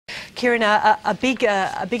Kieran, a big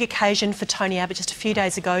occasion for Tony Abbott just a few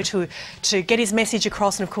days ago to get his message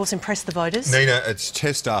across and, of course, impress the voters. Nina, it's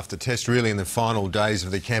test after test, really, in the final days of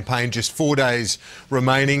the campaign. Just 4 days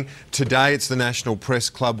remaining. Today, it's the National Press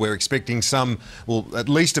Club. We're expecting at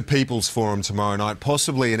least a People's Forum tomorrow night,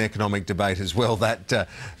 possibly an economic debate as well. That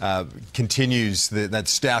continues that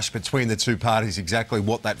stoush between the two parties, exactly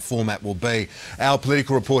what that format will be. Our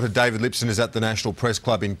political reporter, David Lipson, is at the National Press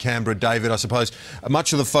Club in Canberra. David, I suppose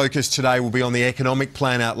much of the focus today will be on the economic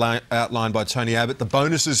plan outlined by Tony Abbott, the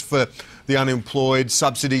bonuses for the unemployed,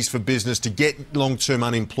 subsidies for business to get long-term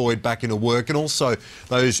unemployed back into work, and also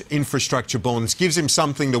those infrastructure bonds. Gives him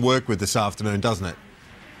something to work with this afternoon, doesn't it?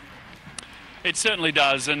 It certainly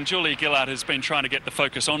does, and Julia Gillard has been trying to get the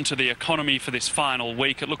focus onto the economy for this final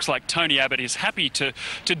week. It looks like Tony Abbott is happy to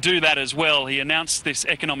do that as well. He announced this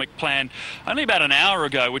economic plan only about an hour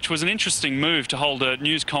ago, which was an interesting move to hold a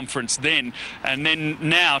news conference then, and then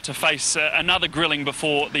now to face another grilling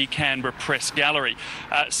before the Canberra Press Gallery.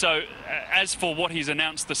 As for what he's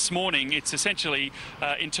announced this morning, it's essentially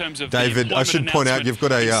in terms of David, I should point out you've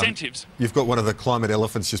got incentives. You've got one of the climate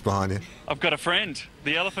elephants just behind you. I've got a friend.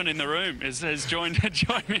 The elephant in the room has joined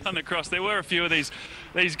me on the cross. There were a few of these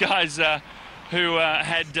guys who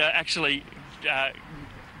had actually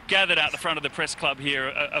gathered out the front of the press club here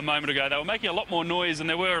a moment ago. They were making a lot more noise, and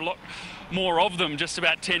there were a lot more of them just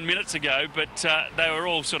about 10 minutes ago, but they were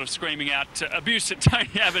all sort of screaming out abuse at Tony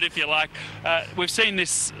Abbott, if you like. We've seen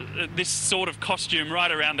this sort of costume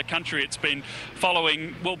right around the country. It's been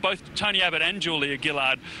following, well, both Tony Abbott and Julia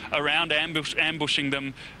Gillard around, ambushing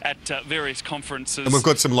them at various conferences. And we've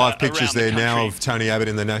got some live pictures there now of Tony Abbott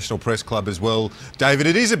in the National Press Club as well. David,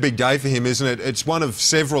 it is a big day for him, isn't it? It's one of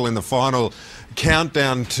several in the final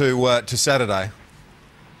countdown to Saturday.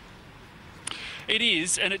 It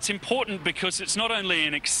is, and it's important because it's not only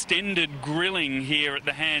an extended grilling here at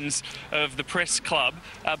the hands of the press club,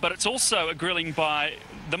 but it's also a grilling by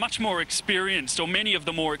the much more experienced, or many of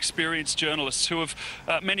the more experienced journalists who have,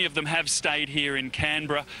 many of them have stayed here in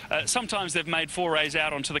Canberra. Sometimes they've made forays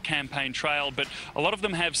out onto the campaign trail, but a lot of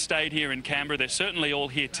them have stayed here in Canberra. They're certainly all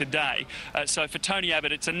here today. So for Tony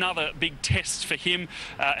Abbott, it's another big test for him.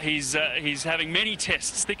 He's having many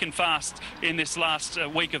tests thick and fast in this last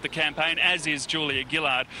week of the campaign, as is Julia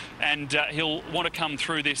Gillard, and he'll want to come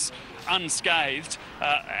through this unscathed,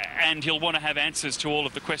 and he'll want to have answers to all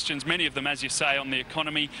of the questions, many of them, as you say, on the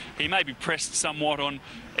economy. He may be pressed somewhat on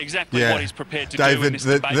exactly what he's prepared to do in this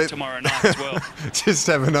debate tomorrow night as well. Just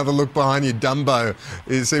have another look behind you. Dumbo,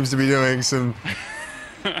 he seems to be doing some...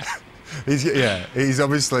 He's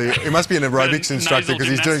obviously, he must be an aerobics instructor because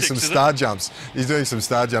he's doing some star jumps. He's doing some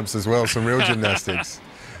star jumps as well, some real gymnastics.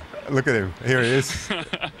 Look at him. Here he is.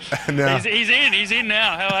 Now. He's in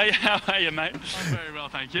now. How are you, mate? I'm very well,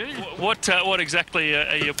 thank you. What exactly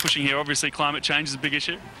are you pushing here? Obviously, climate change is a big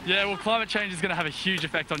issue. Yeah, well, climate change is going to have a huge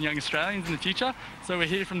effect on young Australians in the future. So we're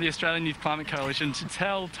here from the Australian Youth Climate Coalition to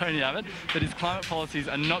tell Tony Abbott that his climate policies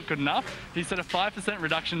are not good enough. He set a 5%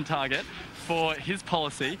 reduction target for his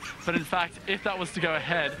policy, but in fact, if that was to go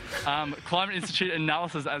ahead, Climate Institute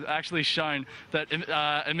analysis has actually shown that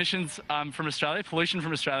emissions from Australia, pollution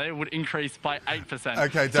from Australia, would increase by 8%.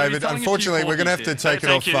 Okay, David, unfortunately, we're going to have to take it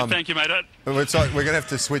off. Thank you, mate. We're going to have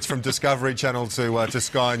to switch from Discovery Channel to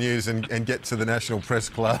Sky News and get to the National Press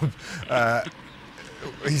Club.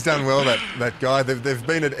 He's done well, that guy. They've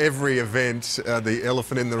been at every event, the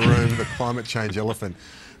elephant in the room, the climate change elephant.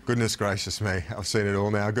 Goodness gracious me, I've seen it all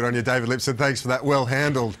now. Good on you, David Lipson. Thanks for that. Well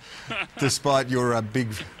handled, despite your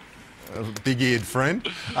big-eared friend.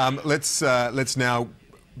 Let's now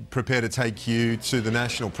prepare to take you to the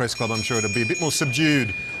National Press Club. I'm sure it'll be a bit more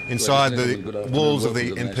subdued inside the walls of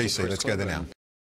the NPC. Let's go there now.